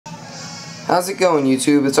How's it going,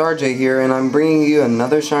 YouTube? It's RJ here, and I'm bringing you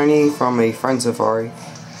another shiny from a friend safari.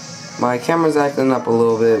 My camera's acting up a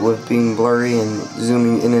little bit with being blurry and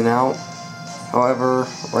zooming in and out. However,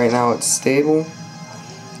 right now it's stable.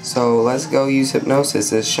 So let's go use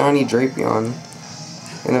Hypnosis as shiny Drapion.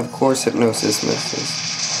 And of course Hypnosis misses.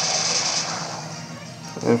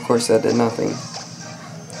 And of course that did nothing.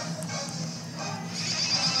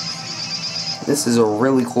 This is a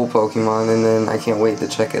really cool Pokemon, and then I can't wait to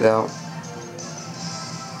check it out.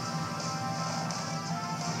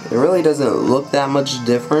 It really doesn't look that much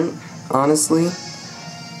different, honestly.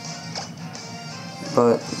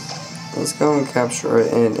 But let's go and capture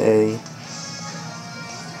it in a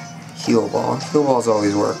Heal Ball. Heal Balls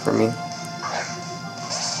always work for me.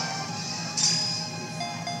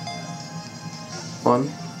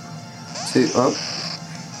 One, two, oh.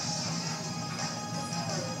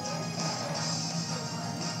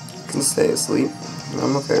 I can stay asleep.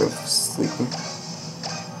 I'm okay with sleeping.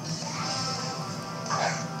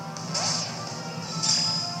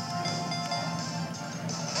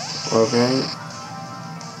 Okay.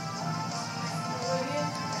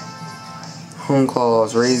 Home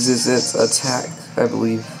Claws raises its attack, I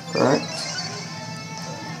believe, correct?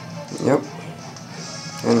 Yep.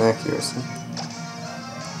 And accuracy.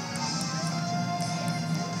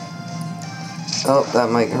 Oh, that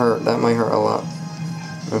might hurt. That might hurt a lot.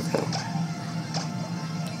 Okay.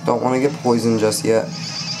 Don't want to get poisoned just yet.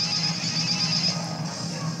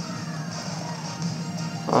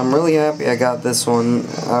 I'm really happy I got this one.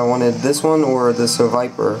 I wanted this one or the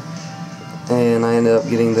Viper, and I ended up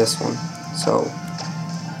getting this one. So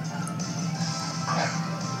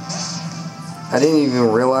I didn't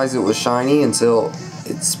even realize it was shiny until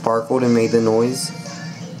it sparkled and made the noise,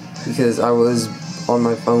 because I was on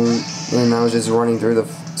my phone and I was just running through the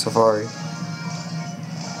safari.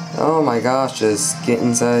 Oh my gosh, just get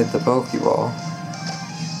inside the Pokeball.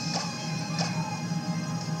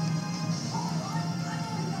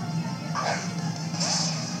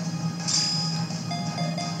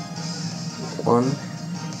 One,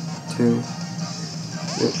 two,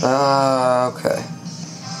 three. Okay.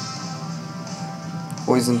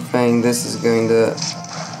 Poison Fang, this is going to...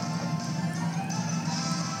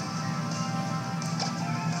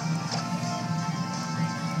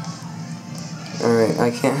 Alright,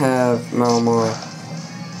 I can't have Malamar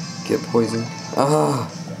get poisoned. Ah!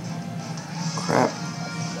 Crap.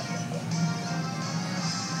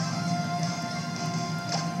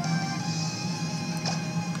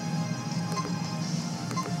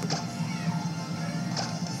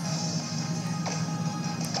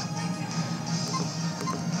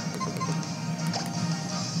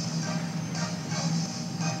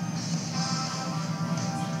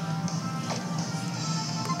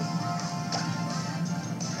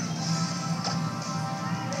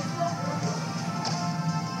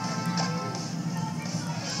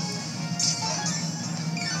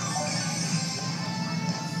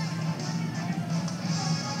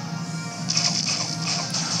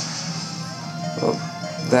 Oh,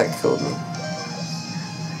 that killed me.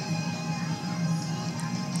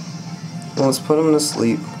 Well, let's put him to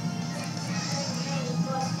sleep.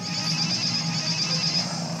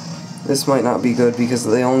 This might not be good because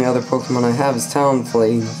the only other Pokemon I have is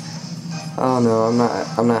Talonflame. Oh no,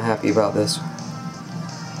 I'm not happy about this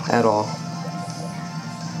at all.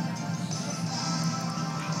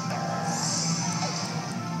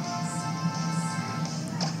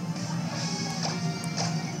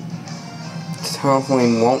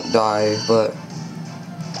 Talonflame won't die, but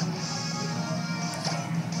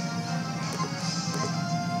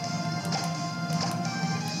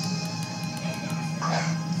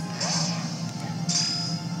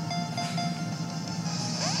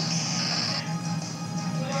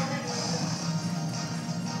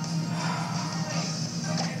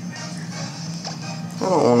I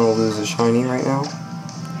don't want to lose a shiny right now.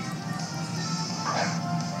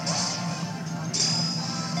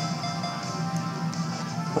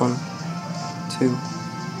 One, two,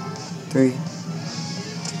 three.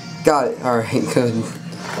 Got it. Alright, good.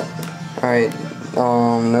 Alright,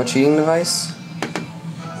 no cheating device.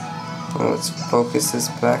 Let's focus this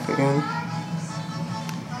back again.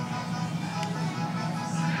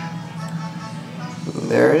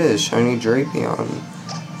 There it is, shiny Drapion.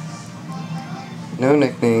 No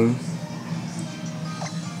nickname.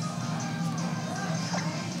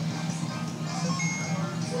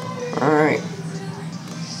 Alright.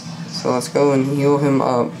 So let's go and heal him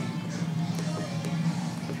up.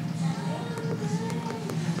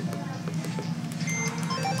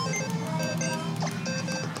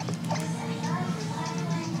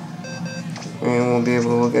 And we'll be able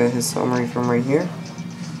to look at his summary from right here.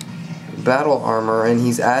 battle armor, and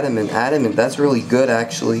he's adamant. Adamant, that's really good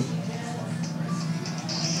actually.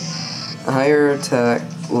 Higher attack,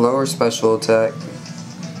 lower special attack.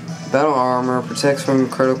 Battle armor protects from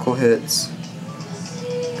critical hits.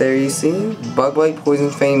 There you see. Bug bite, poison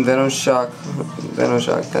fang, venom shock. Venom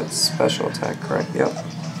shock, that's special attack, correct? Yep.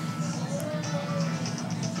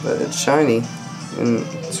 But it's shiny, and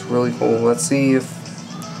it's really cool. Let's see if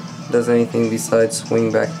it does anything besides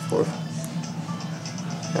swing back and forth.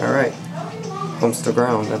 Alright. Bumps the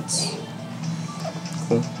ground, that's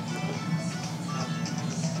cool.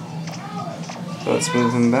 So let's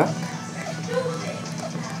move him back.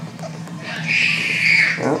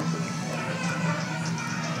 Yep.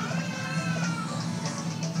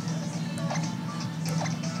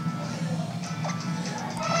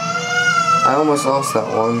 I almost lost that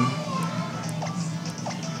one.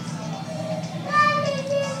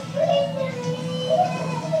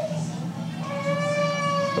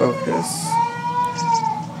 Focus.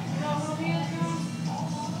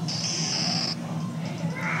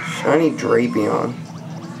 Shiny Drapion.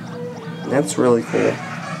 That's really cool.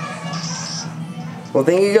 Well,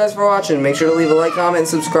 thank you guys for watching. Make sure to leave a like, comment, and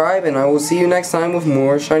subscribe, and I will see you next time with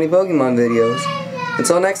more shiny Pokemon videos.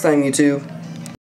 Until next time, YouTube.